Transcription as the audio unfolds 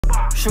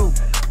shoot,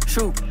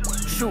 shoot,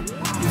 shoot.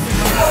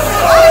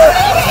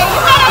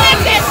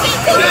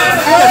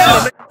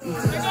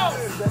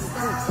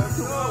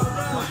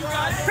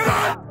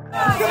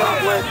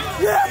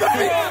 Yeah,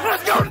 baby,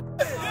 let's go.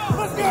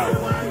 Let's go.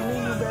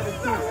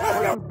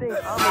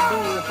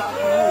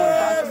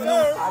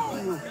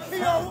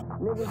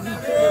 Niggas be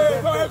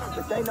feeling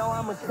but they know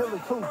I'm a killer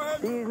too.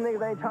 These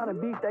niggas ain't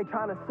tryna beef, they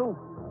tryna sue.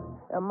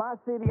 In my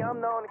city, I'm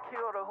known to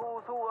kill the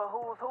who's who or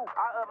who's who.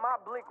 I up my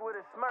blick with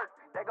a smirk.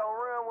 They gon'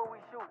 run when we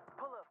shoot.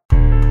 Pull up.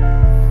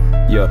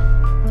 Yeah,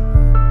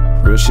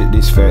 real shit,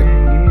 this fact.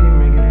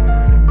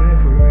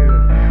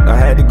 I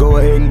had to go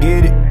ahead and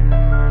get it.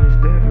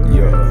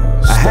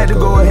 Yeah, I had to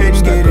go ahead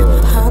and get it.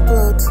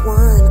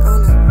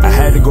 I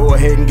had to go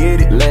ahead and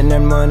get it. Letting that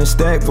money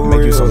stack for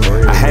real.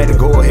 I had to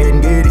go ahead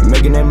and get it.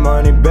 Making that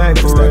money back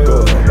for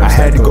real. I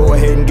had to go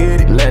ahead and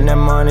get it. Letting that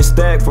money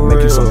stack for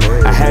real.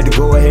 I had to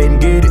go ahead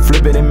and get it.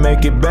 Flip it and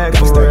make it back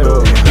for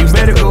real. You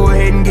better go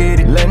ahead and get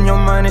it. Letting your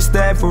money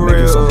stack for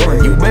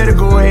real. You better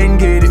go ahead and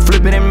get it.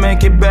 Flip it and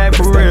make it back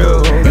for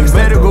real. You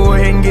better go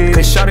ahead and get it.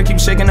 Cause shawty keep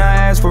shaking her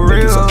ass for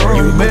real.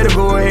 You better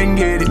go ahead and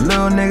get it.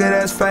 Little nigga,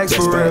 that's facts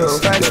for real.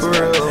 Facts for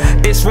real.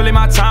 It's really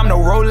my time, no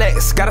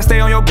Rolex. Gotta stay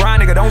on your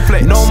grind, nigga, don't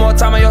flex. No more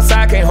time on your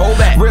side, can't hold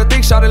back. Real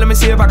thick, shawty, let me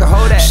see if I can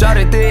hold that.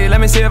 Shawty thick, let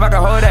me see if I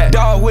can hold that.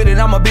 Dog with it,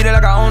 I'ma beat it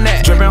like I own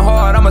that. Drippin'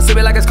 hard, I'ma sip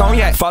it like it's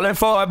cognac. Falling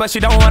for it, but she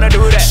don't wanna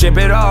do that. Ship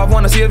it off,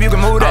 wanna see if you can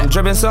move that. I'm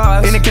drippin'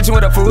 sauce in the kitchen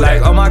with the food.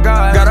 Like, oh my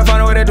god, gotta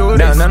find a way to do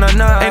this.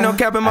 Nah, ain't no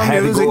cap in my music. I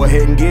had to go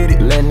ahead and get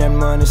it. Letting that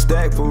money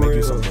stack for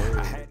real.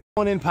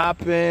 On and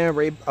poppin',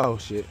 rape. Oh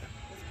shit.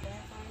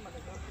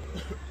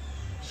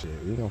 Shit,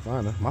 we gonna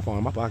find her. My phone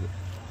in my pocket.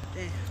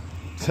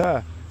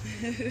 Damn.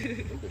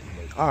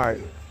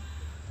 Alright.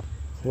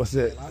 What's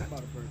that?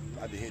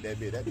 I did hit that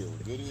bit. That bit was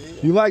good as hell.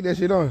 You like that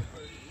shit, don't you?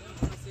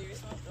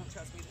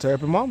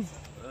 Therapy mama.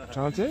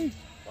 Trying to tell you.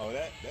 Oh,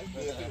 that's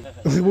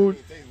good. We Weird.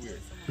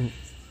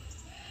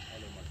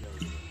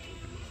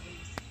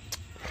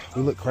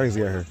 look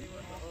crazy out here.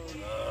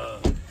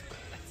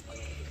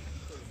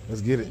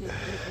 Let's get it.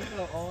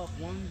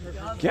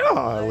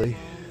 Golly.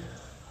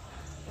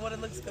 What, it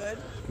looks good?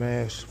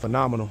 Man,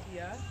 phenomenal.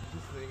 Yeah.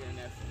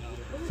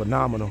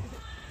 Phenomenal.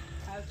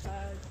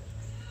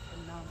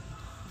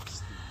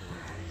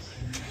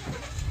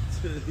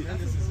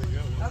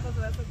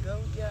 That's a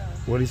goat, yeah.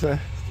 What'd he say?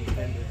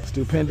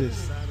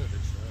 Stupendous.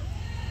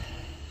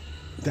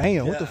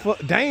 Damn, what the fuck?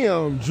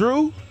 Damn,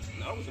 Drew.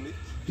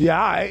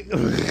 Yeah, all right.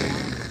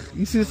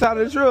 You see the side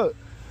of the truck?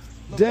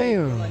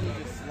 Damn.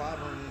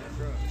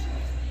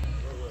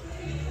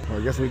 Well,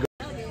 I guess we go.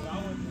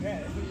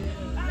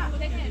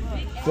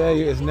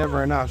 Failure is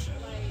never an option.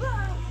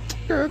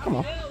 Girl, come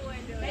on.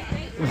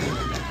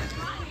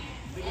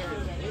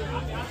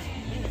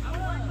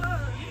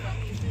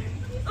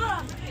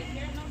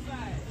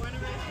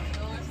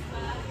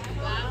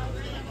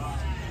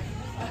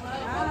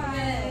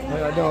 How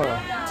y'all doing?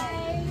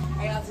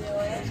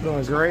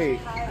 Doing great.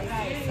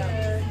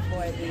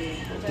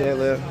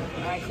 Deadlift.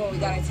 Alright, cool. We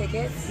got our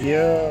tickets.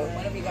 Yeah.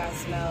 One of you guys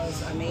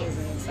smells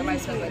amazing. Somebody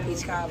smells like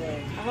peach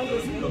cobbler.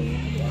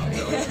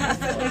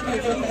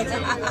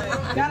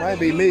 It might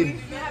be me.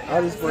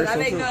 I just I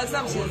make no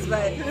assumptions,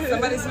 but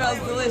somebody smells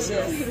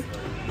delicious.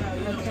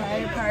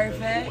 Okay,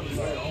 perfect.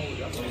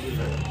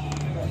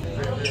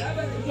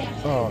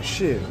 Oh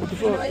shit! What the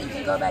You know fuck? what? You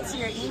can go back to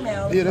your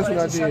email. Yeah, that's what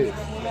I Show me did.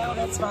 the email.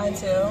 That's fine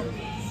too. All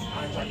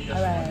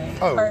right.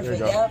 Oh, there you perfect.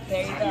 go. Yep.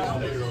 There you go.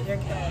 You're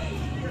good.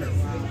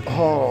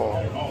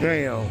 Oh,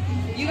 damn!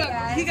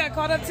 He got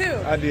caught up too.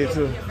 I did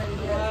too.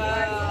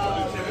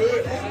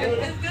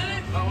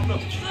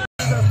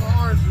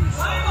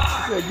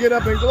 Yeah, get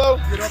up and glow.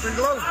 Get up and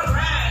glow. All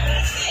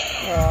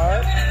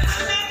right.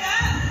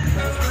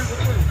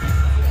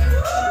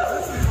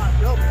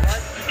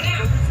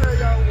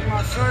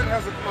 My son had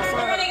a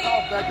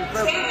cough back in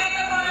February.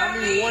 I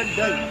mean, one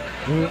day.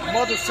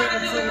 Mother sent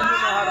him to me. You know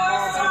how the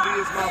moms can be.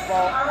 It's my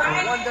fault.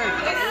 One day,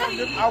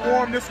 I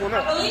warmed this one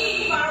up.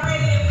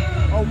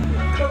 Oh,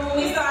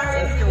 we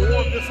can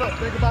warm this up.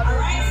 Think about this.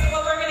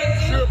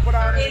 Should put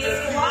out in this.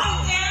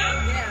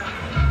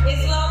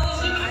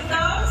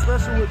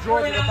 Especially with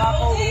Georgia, the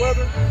bipolar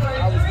weather,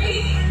 I was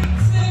good.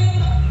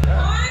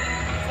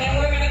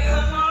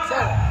 So,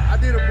 I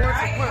did a bunch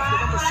of punts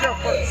because I'm a chef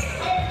first.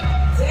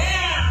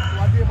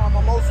 I did my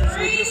mimosas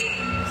with this one.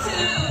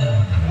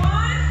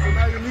 So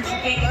now you need to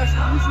say you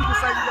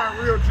got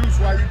real juice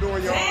while you're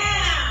doing your own.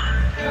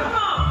 Come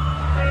on.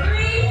 3,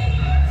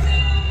 2,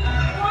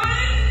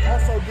 1.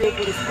 Also good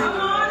for the skin.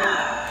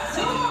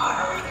 2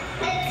 more.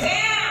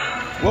 Down.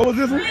 What was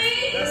this one?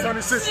 That's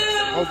Honey Sisters.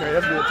 Okay,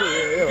 that's good too.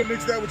 Yeah, You can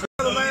mix that with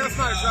your last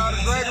night, y'all. The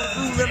Dragon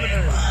Fruit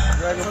Lemonade.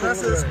 So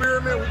that's an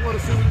experiment. We want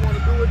to see what we want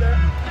to do with that.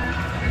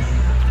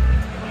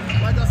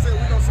 Like I said,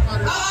 we know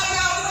somebody.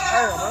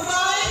 Hey, man.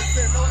 I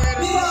said no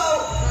added.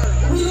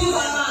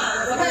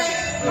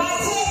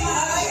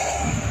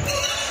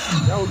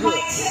 That was good.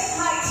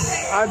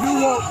 I do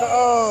want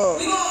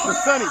the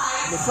sunny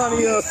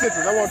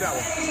citrus. I want that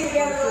one.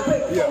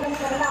 Yeah.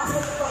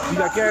 You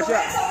got cash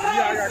out?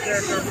 Yeah, I got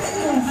cash out.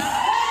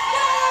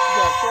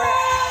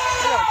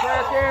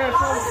 trash can or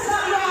something?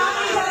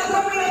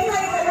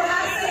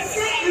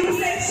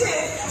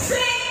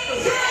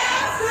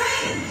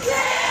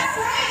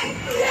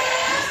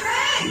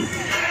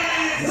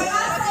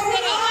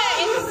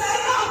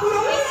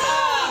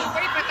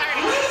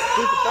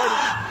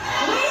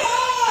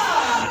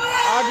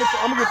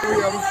 I'm gonna get 3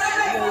 of them.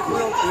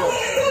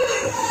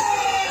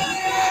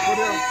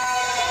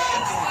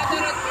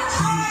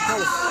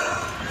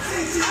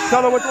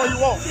 Tell her which one you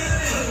want.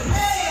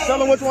 Tell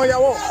her which one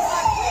y'all want.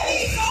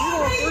 You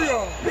want 3 of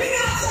them.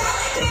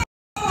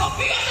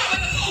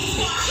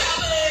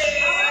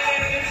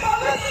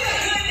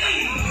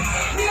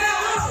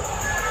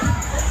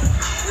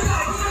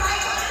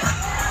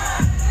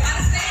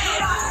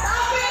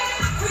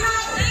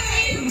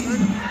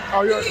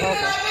 Oh, you're okay.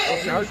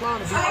 Okay, I was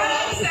trying to be.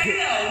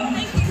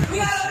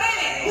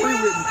 Free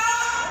with me.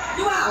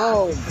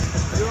 Oh.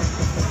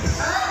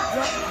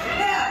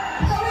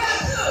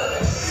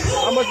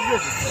 How much is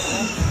this?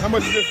 How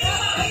much is this?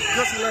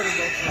 Just 11,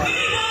 though.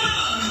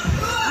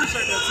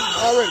 Appreciate that too.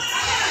 Already.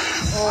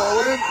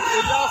 Well, if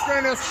y'all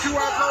scan this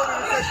QR code,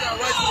 it'll take y'all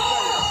right to the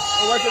page.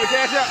 Oh, right to the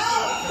cash app?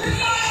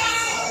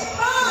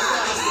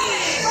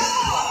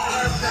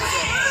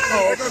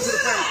 Oh, it goes to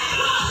the page.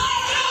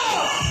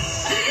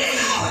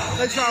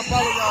 Make sure I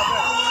follow y'all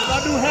back. Because I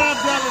do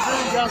half gallons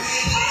and gallons.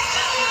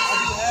 I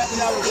do half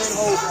gallons and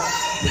whole gallons.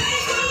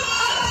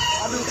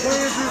 I do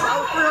cleanses.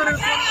 I was 320.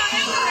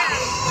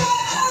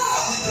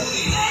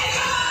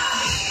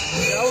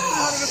 Yeah, I was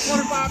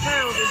 325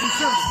 pounds in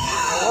December.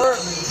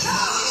 Word.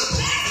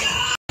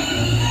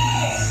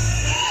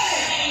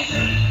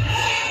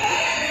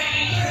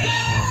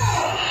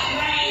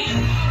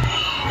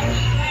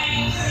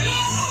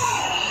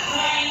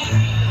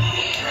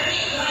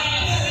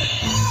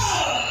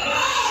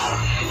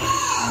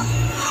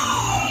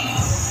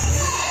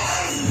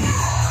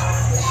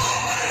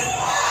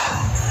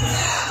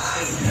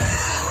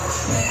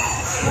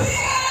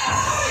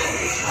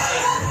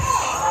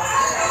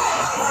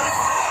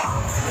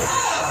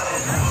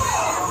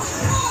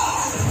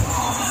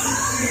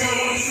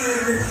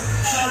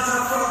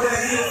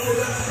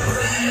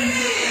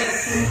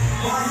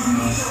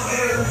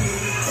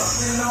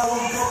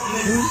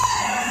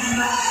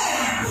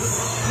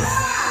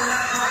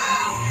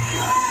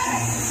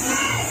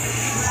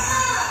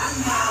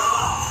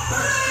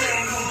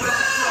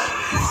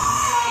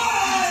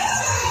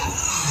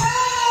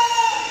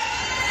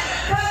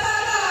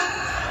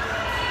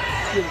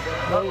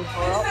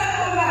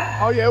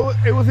 Oh yeah,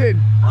 it was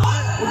hidden.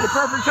 It was the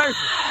perfect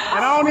chaser.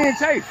 And I don't even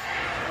chase.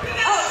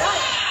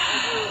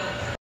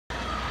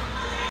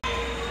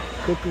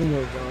 Cooking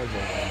with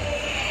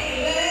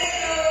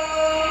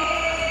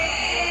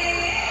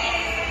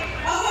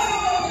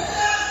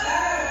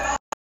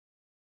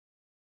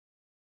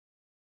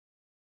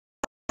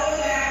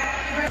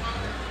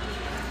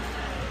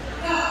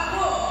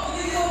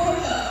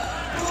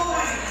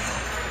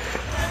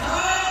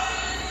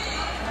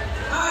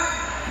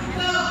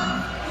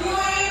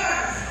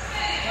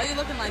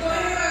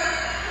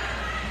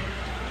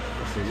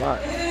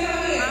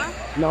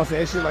No, I'm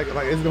saying shit like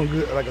it's gonna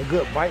get like a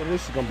good bite.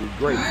 This is gonna be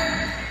great. Like,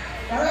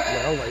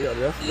 I was like, yo,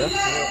 that's a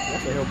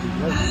healthy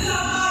plate.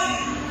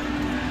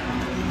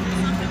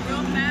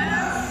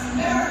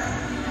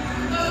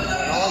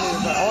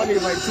 All I need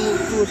is like two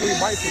or three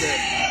bites of that.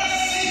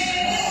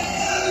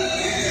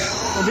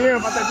 And then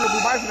if I take 2 or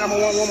 3 bites of that, I'm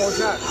gonna want one more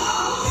shot.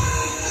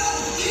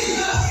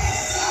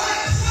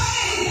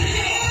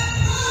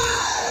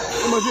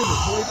 How much is it?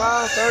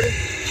 25,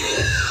 30?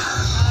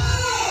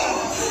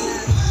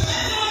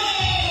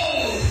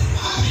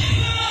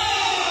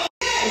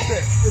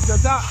 It's the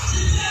top.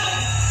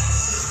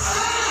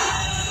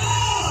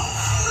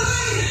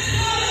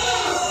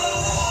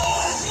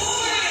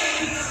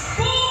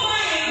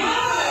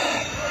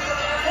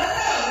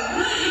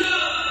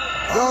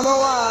 Don't know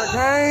why I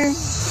came.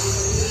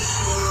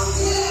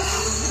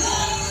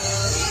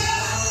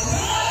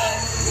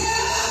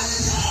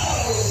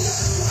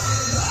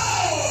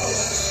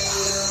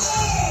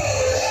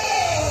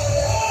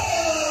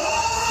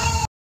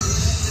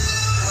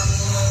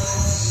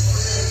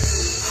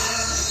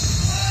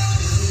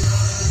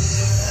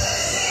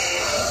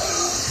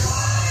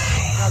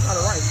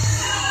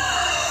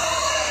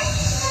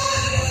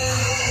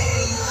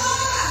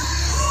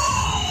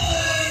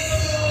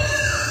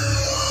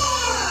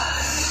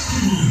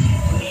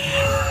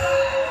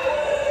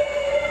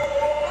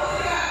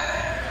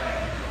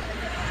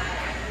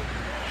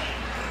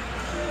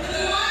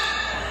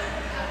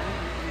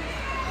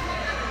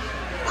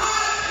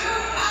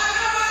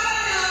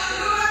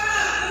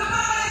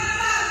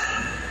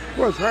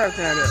 Where's the trash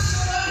can at?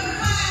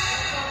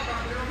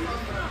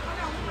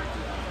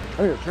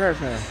 I need a trash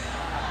can.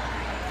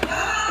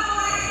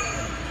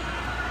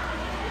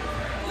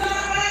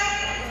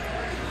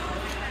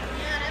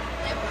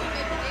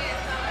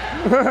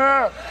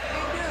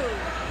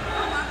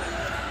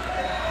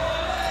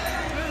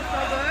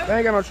 They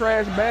ain't got no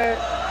trash bag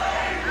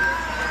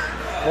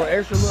or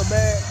extra little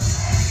bag.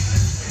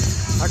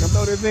 I can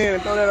throw this in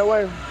and throw that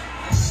away.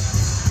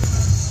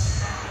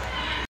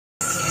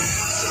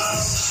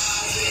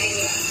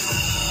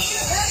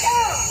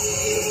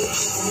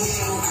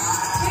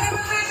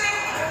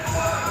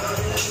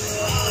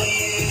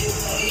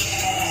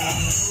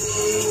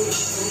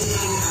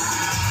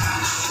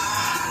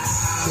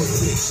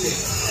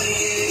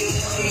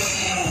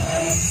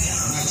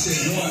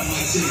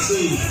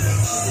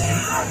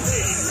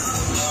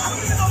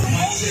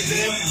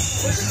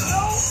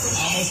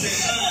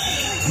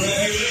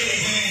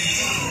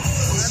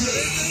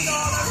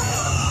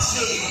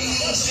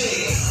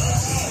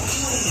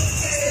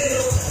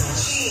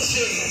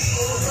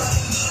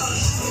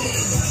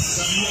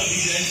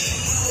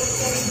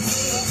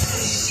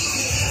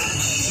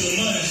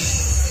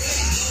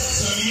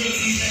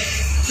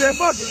 Yeah,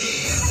 fuck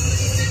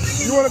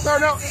it. You want to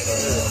turn out?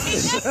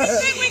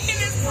 Fit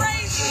Weekend is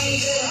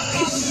crazy.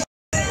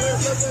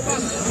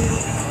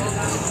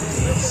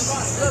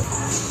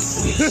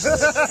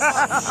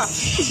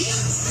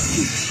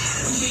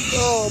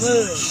 Oh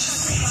man,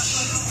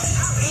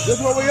 this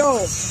what we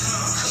on.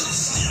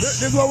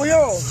 This what we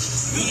on.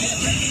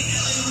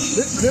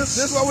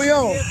 This what we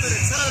on.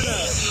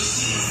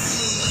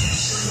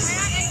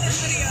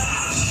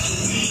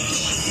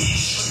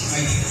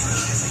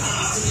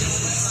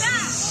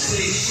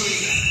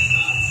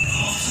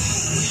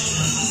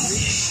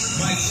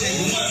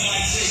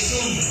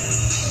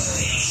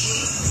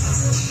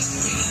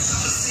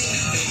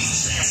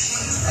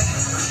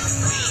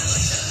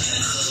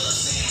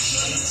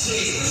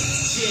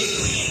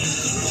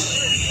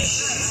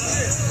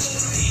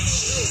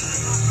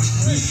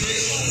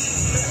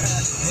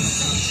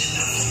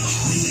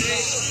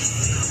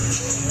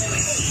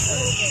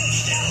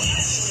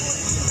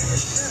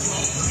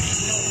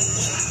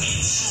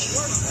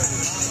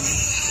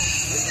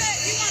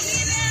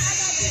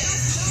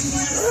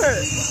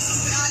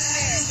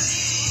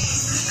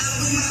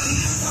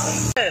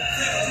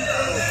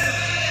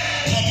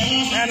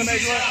 Anime grunt.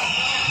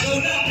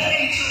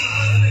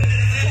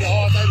 She got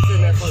all 30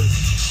 in that first.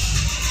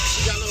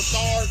 She got little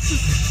stars. She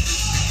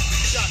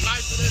got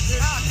knives in that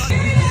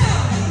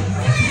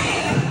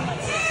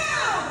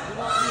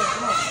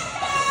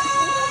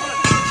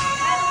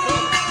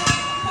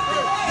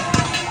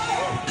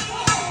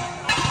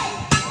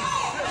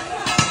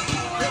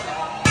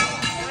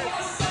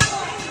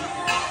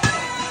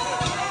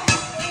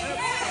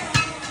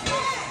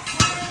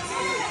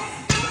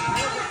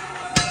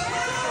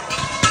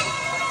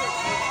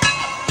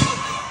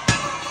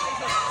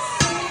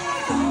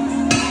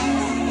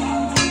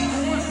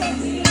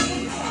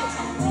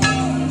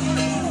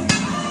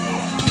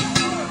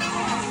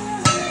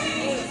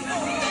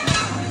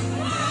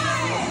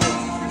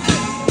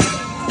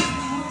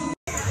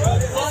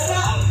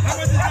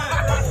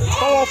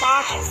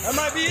That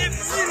might be it.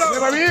 That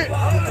might be it.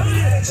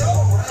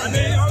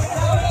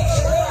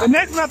 The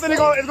next one I think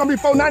it's gonna be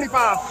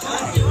 $4.95.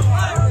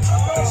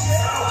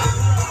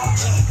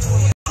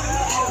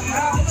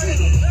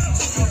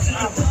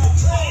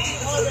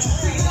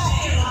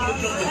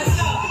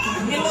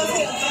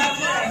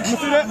 You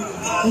see that?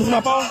 This is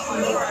my phone.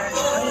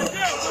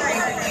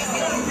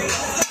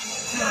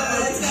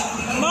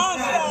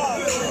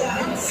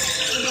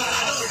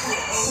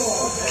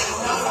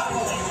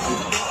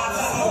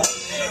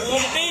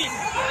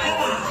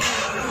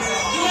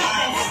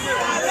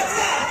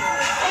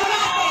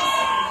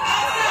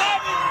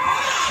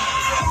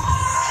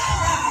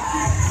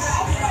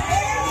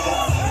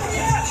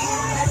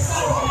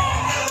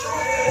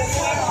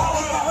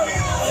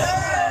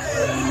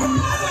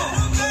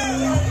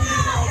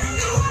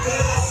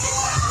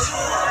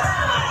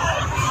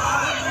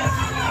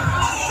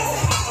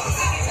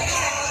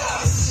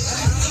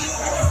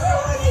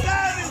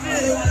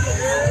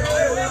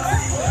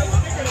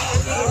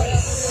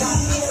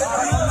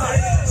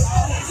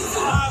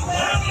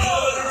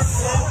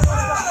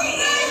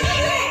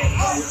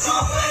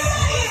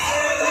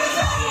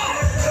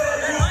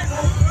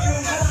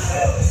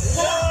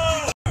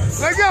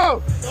 Let's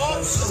go!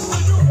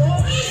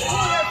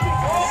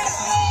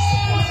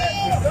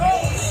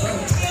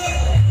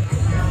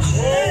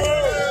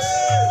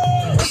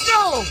 Let's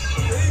go!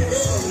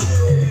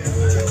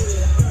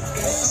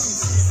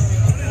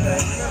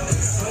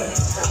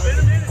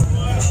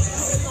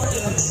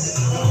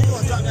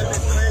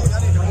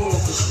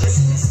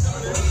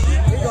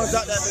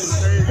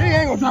 He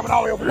ain't gonna drop it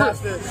all the way over here. Watch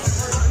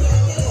this.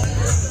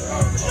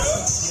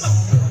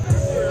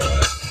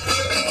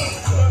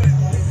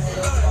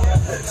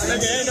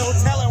 Nigga, ain't no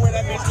telling where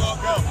that bitch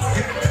gonna go.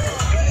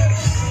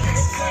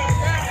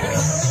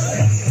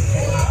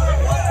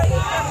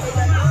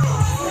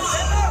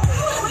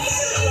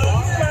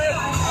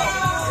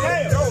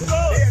 Hey,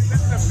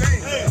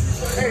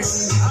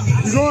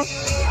 you going?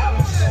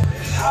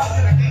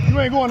 You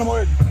ain't going no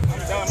more.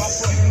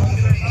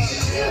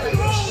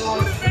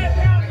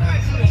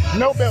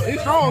 No belt. He's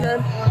strong,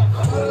 man.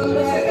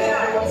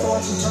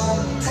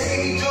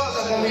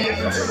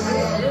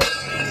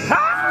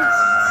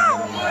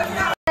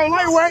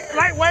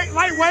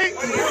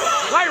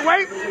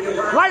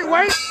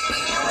 Lightweight.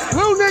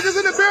 Little niggas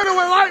in the building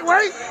with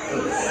lightweight.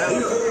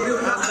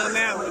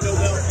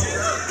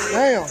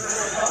 Damn.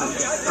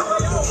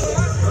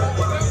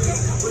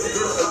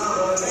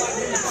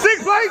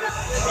 6 plates.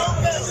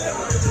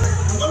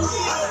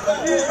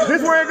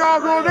 This is where it all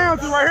goes down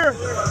to right here.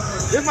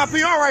 This is my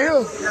PR right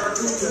here.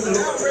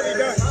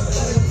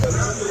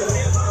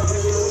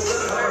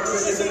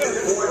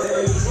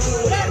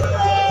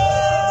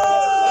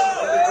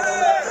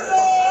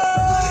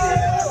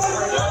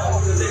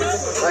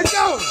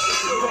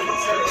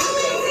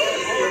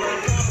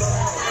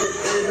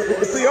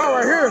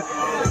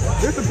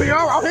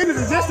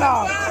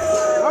 time.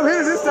 I'm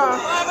hitting this time.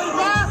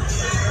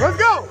 Let's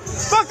go.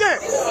 Fuck that.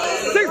 6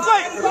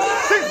 plates.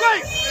 6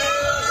 plates.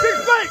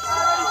 6 plates.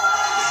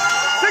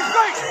 6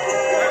 plates.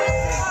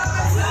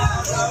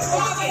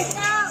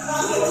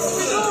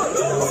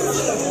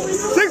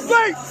 6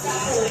 plates.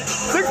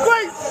 6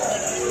 plates.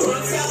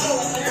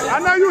 I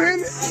know you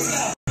hitting it.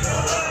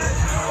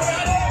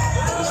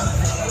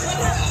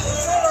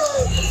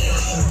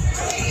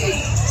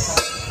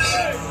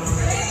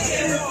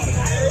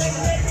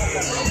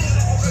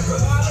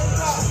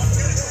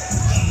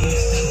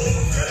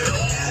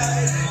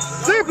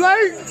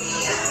 Plate.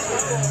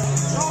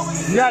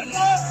 You got it.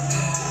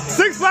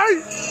 6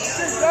 plate.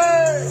 6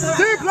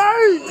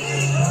 plate.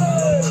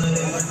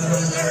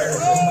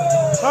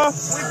 Huh?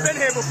 We've been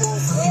here before.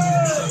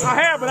 I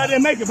have, but I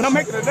didn't make it. But I'm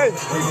making it today.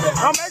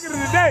 I'm making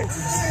it today.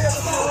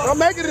 I'm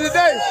making it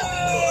today.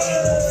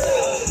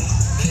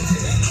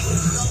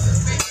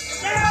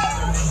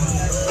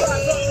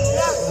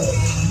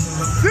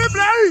 Six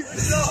plate.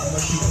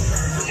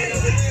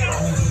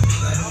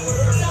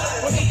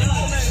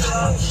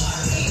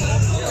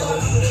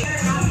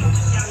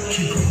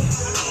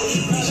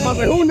 I was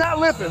like, who not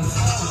lifting?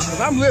 Because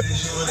I'm lifting.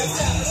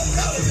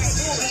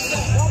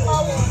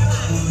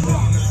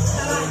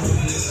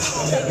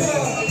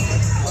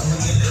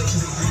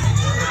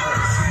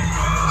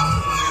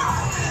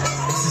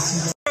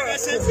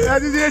 I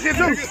just did that shit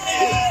too.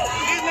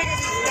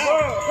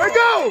 Let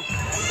go!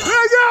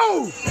 Let go!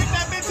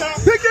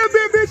 Pick that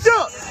bitch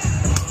up!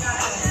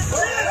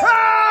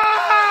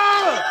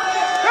 Ah!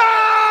 Ah!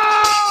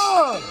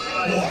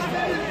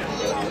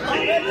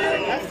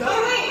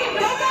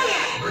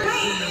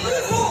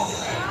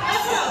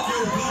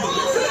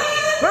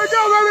 Let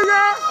go, baby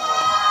girl!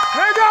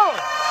 Let go!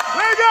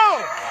 Let go!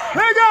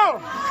 Let go!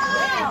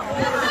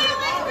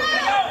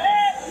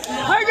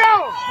 Let go!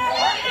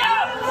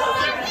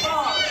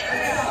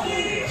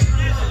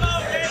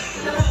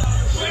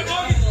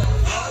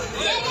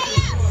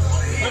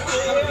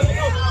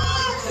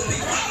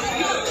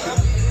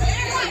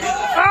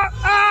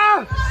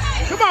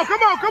 Come on,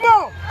 come on, come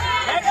on!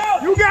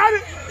 You got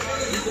it!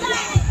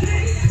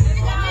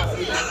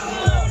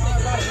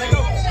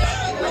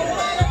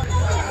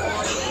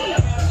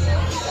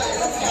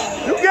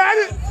 You got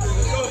it!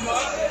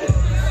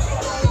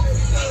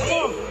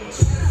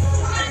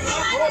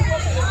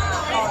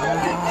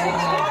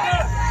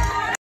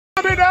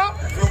 Come on now.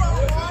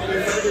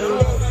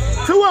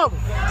 2 of them.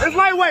 It's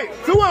lightweight.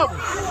 2 of them.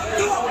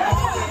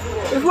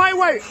 It's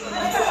lightweight.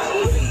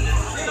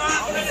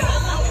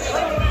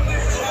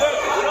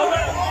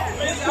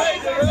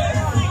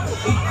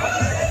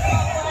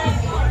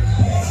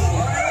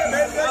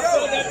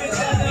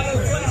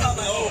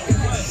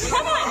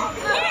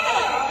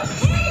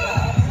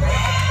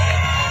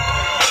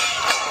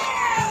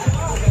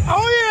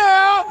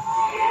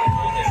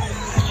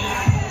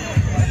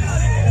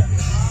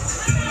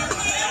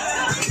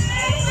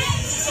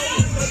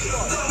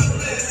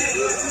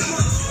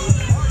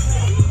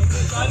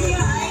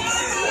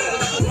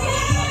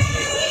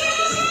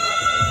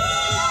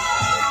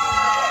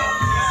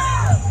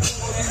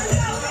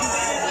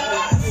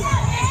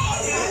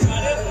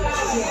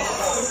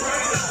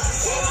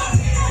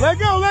 Let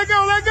go, let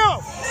go, let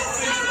go.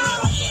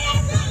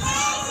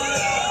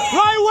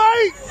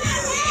 Lightweight.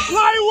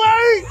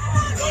 Lightweight.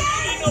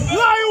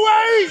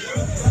 Lightweight.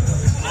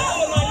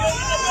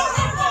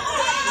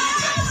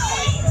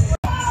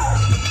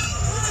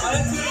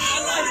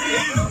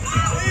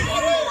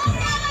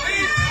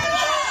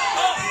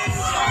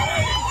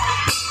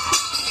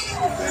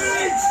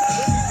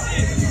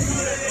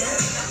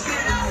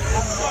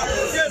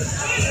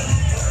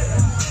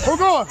 Who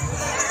going?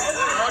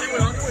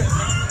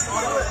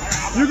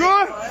 You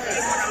going?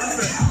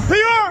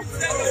 PR!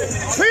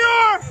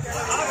 PR!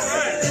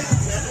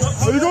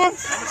 Are you going?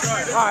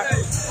 All right.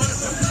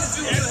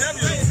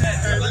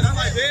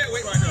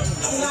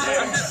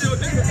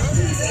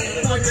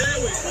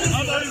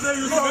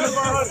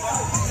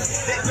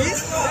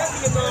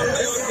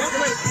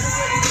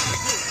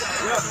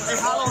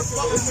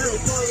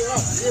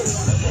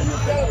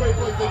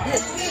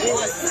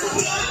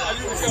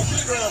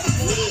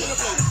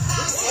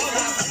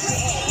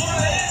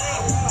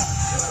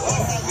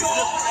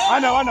 I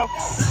know, I know.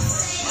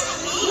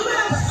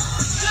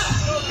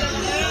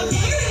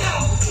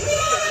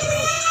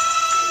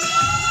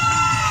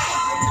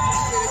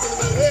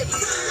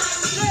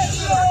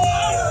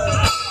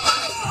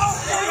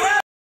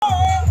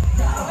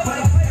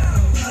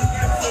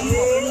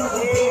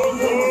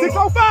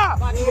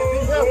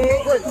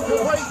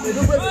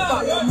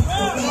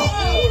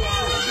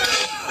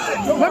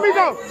 Let me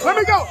go. Let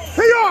me go.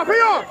 PR,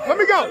 PR. Let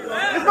me go.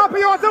 It's my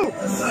PR too.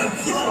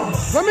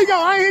 Let me go.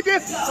 I ain't hit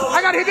this.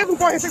 I gotta hit this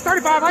before I hit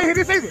 635. I ain't hit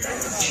this either.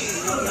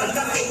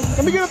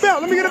 Let me get a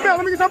belt. Let me get a belt.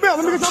 Let me get some belt.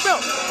 Let me get some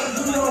belt.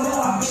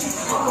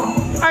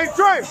 Hey,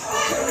 Trey.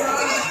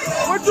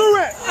 Where Drew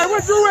at? Hey,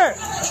 where Drew at?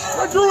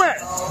 Where Drew at?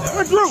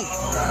 Where Drew?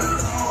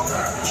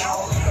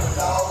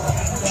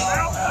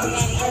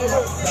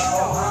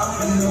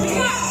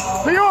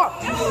 PR.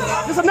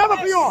 It's another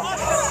PR.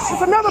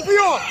 It's another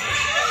PR.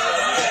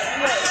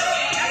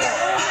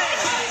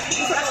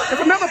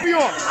 There's another for you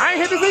on. I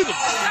ain't hit this either.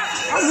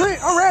 I'm lit.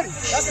 I'm ready.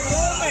 That's a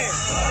grown man.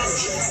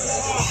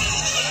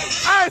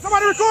 Hey,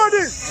 somebody record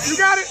this. You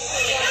got it?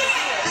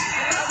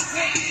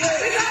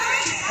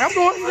 I'm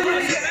going.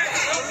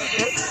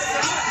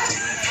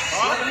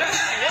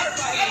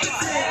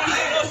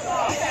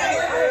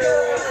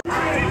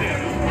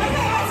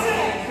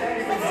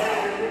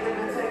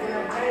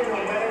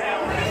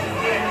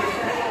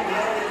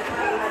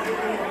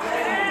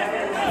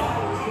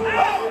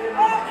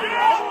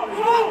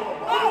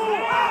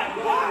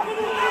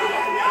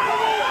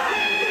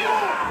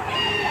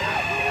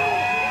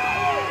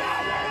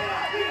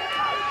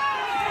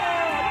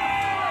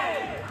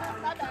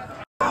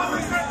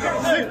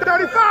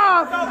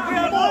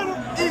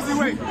 Easy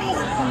way.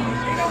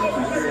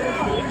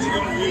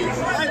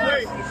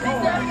 Lightweight.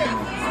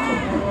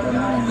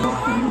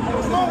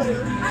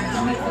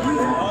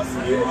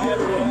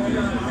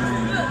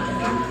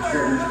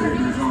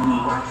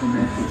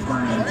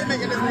 They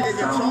making this nigga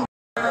get choked.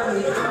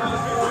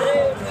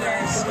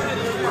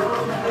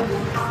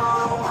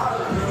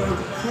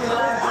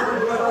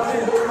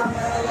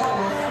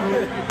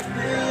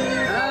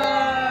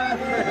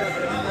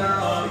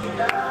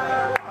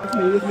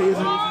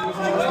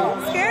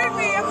 Scared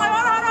me. I'm like,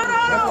 hold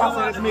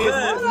on. It's me.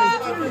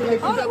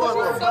 Oh,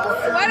 you're so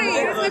sweaty.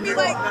 It's gonna be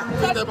like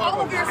touch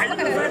all of your sweat.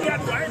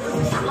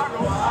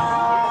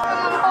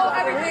 Oh,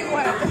 everything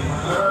wet.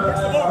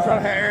 I'm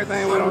trying to have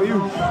everything wet on you.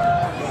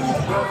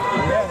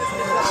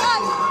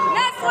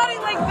 Not sweaty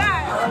like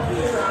that.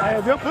 Hey,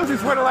 if your pussy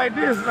sweating like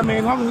this, I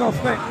mean, I'm gonna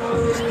stink.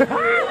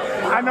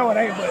 I know it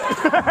ain't, but.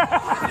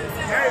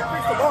 Hey,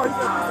 fix the ball. He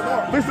said fix the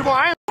ball. Fix the ball.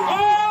 I ain't.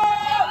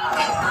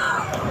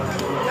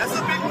 That's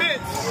a big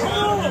bitch.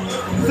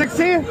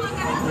 6'10"?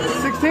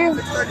 6'10"?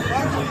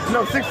 No,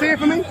 6'10"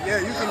 for me? Yeah,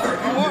 you can.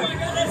 You want.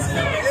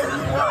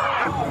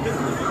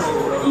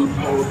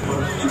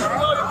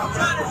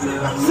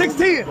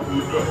 6'10".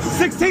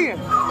 6'10".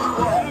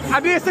 I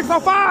did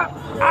 605.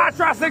 I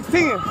try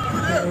 6'10".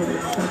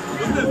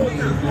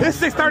 This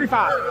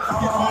 635.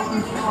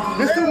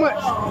 This too much.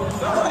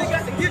 Somebody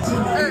got to get you.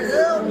 Hey,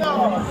 hell no.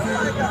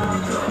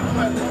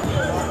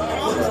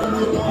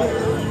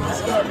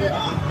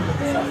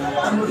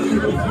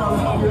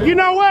 You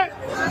know what?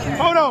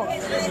 Hold on.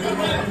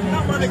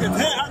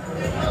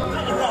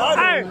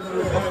 Hey,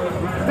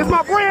 this is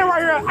my brand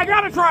right here. I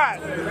gotta try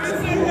it.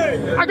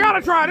 I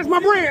gotta try it. This is my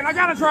brand. I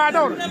gotta try it,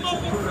 don't it?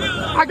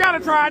 I gotta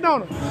try it,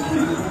 don't it?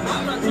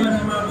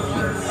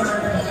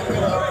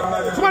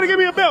 Somebody give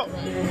me a belt.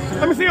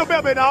 Let me see your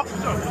belt, big dog.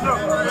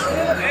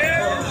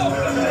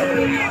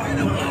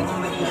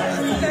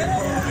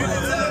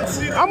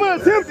 I'm gonna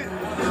attempt it.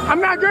 I'm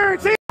not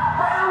guaranteed.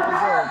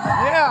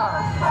 Yeah.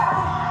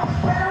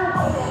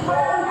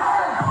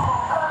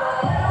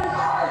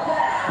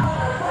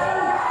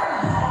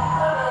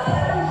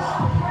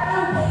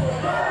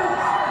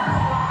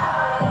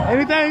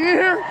 Anything in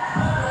here?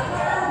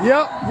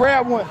 Yep,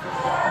 grab one.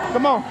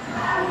 Come on.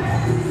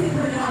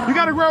 You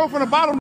gotta grab one from the bottom.